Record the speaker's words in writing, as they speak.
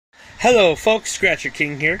Hello folks, Scratcher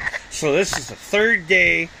King here. So this is the third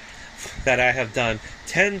day that I have done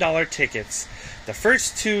 $10 tickets. The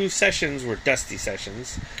first two sessions were Dusty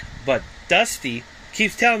sessions, but Dusty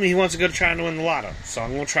keeps telling me he wants to go to trying to win the lotto. So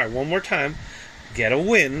I'm going to try one more time, get a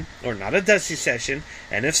win, or not a Dusty session,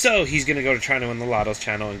 and if so, he's going to go to trying to win the lotto's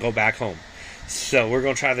channel and go back home. So we're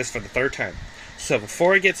going to try this for the third time. So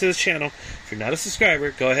before I get to this channel, if you're not a subscriber,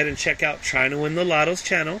 go ahead and check out Trying to Win the Lotto's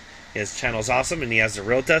channel. His channel's awesome, and he has the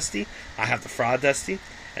real Dusty. I have the fraud Dusty,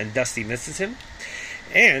 and Dusty misses him.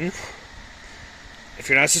 And if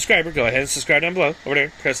you're not a subscriber, go ahead and subscribe down below. Over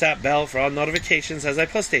there, press that bell for all notifications as I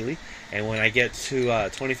post daily. And when I get to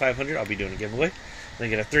 2,500, I'll be doing a giveaway. When I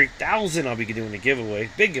get to 3,000, I'll be doing a giveaway,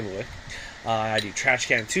 big giveaway. I do Trash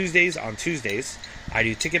Can Tuesdays on Tuesdays. I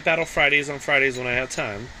do Ticket Battle Fridays on Fridays when I have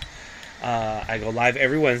time. I go live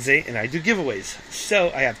every Wednesday, and I do giveaways. So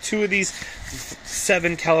I have two of these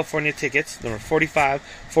 7 California tickets, number 45,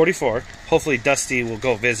 44. Hopefully Dusty will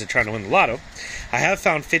go visit trying to win the lotto. I have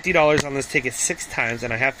found $50 on this ticket 6 times,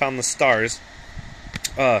 and I have found the stars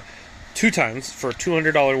 2 times for a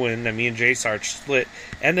 $200 win that me and Jay Sarge split,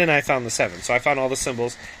 and then I found the 7. So I found all the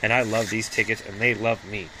symbols, and I love these tickets, and they love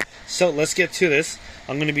me. So let's get to this.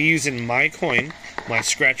 I'm going to be using my coin, my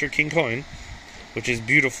Scratcher King coin, which is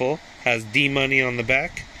beautiful, has D money on the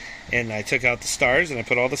back, and I took out the stars and I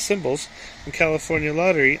put all the symbols from California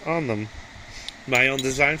Lottery on them. My own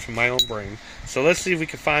design from my own brain. So let's see if we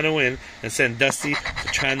can find a win and send Dusty to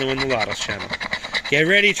Trying to Win the Lotto's channel. Get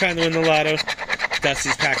ready, Trying to Win the Lotto.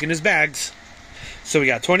 Dusty's packing his bags. So we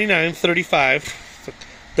got 29, 35,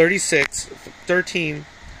 36, 13,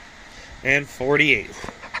 and 48.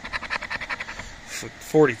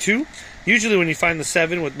 42. Usually when you find the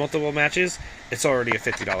 7 with multiple matches, it's already a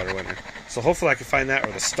 $50 winner. So hopefully I can find that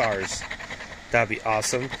or the stars. That'd be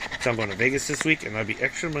awesome. So I'm going to Vegas this week, and that'll be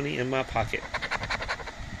extra money in my pocket.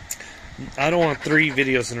 I don't want 3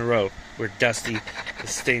 videos in a row where Dusty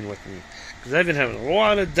is staying with me, because I've been having a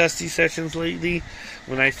lot of Dusty sessions lately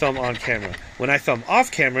when I film on camera. When I film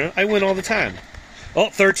off camera, I win all the time.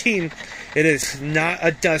 Oh, 13. It is not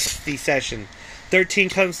a Dusty session. 13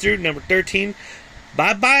 comes through, number 13.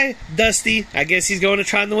 Bye-bye, Dusty. I guess he's going to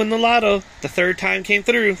try to win the lotto. The 3rd time came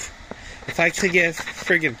through. If I could get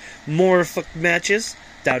friggin' more matches,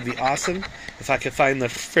 that would be awesome. If I could find the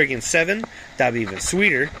friggin' 7, that would be even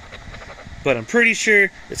sweeter. But I'm pretty sure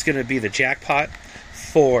it's going to be the jackpot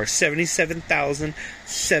for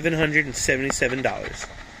 $77,777,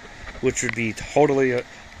 which would be totally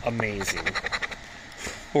amazing.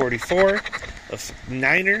 44, a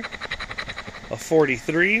 9er, a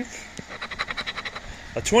 43,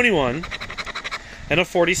 a 21, and a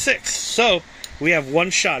 46. So we have one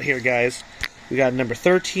shot here, guys. We got number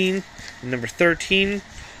 13 and number 13.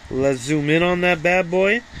 Let's zoom in on that bad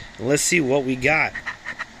boy, and let's see what we got.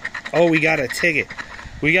 Oh, we got a ticket.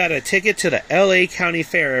 We got a ticket to the LA County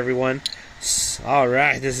Fair, everyone.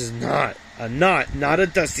 Alright, this is not a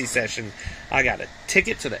Dusty session. I got a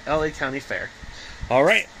ticket to the LA County Fair.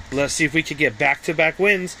 Alright, let's see if we could get back-to-back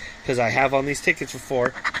wins, because I have on these tickets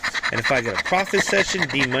before. And if I get a profit session,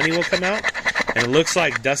 D money will come out. And it looks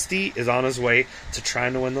like Dusty is on his way to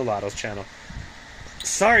Trying to Win the Lotto's channel.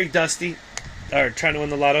 Sorry, Dusty. Or Trying to Win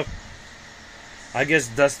the Lotto. I guess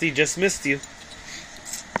Dusty just missed you.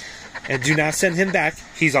 And do not send him back.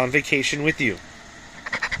 He's on vacation with you.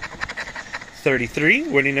 33.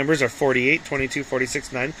 Winning numbers are 48, 22,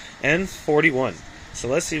 46, 9, and 41. So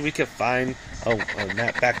let's see if we can find a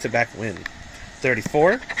back-to-back win.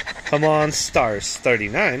 34. Come on, stars.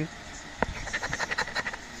 39.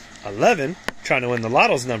 11. Trying to win the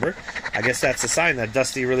lotto's number. I guess that's a sign that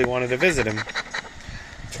Dusty really wanted to visit him.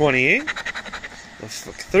 28.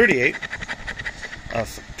 38.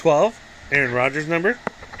 12. Aaron Rodgers number.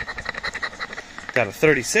 Got a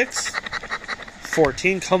 36.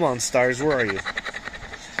 14. Come on, stars. Where are you?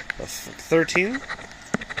 A 13. A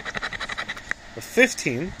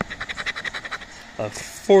 15. A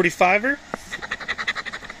 45er.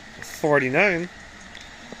 49.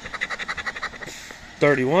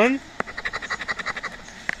 31.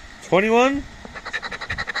 21.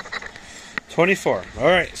 24.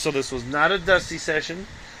 Alright, so this was not a Dusty session.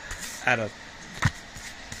 Out of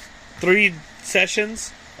 3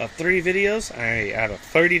 sessions of 3 videos, out of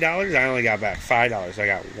 $30, I only got back $5. I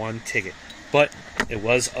got 1 ticket. But it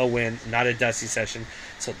was a win, not a Dusty session.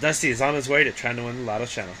 So Dusty is on his way to Trying to Win the Lotto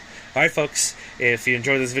channel. Alright folks, if you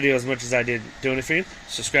enjoyed this video as much as I did doing it for you,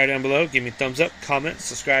 subscribe down below, give me a thumbs up, comment,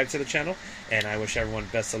 subscribe to the channel, and I wish everyone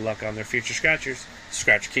best of luck on their future scratchers.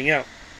 Scratcher King out.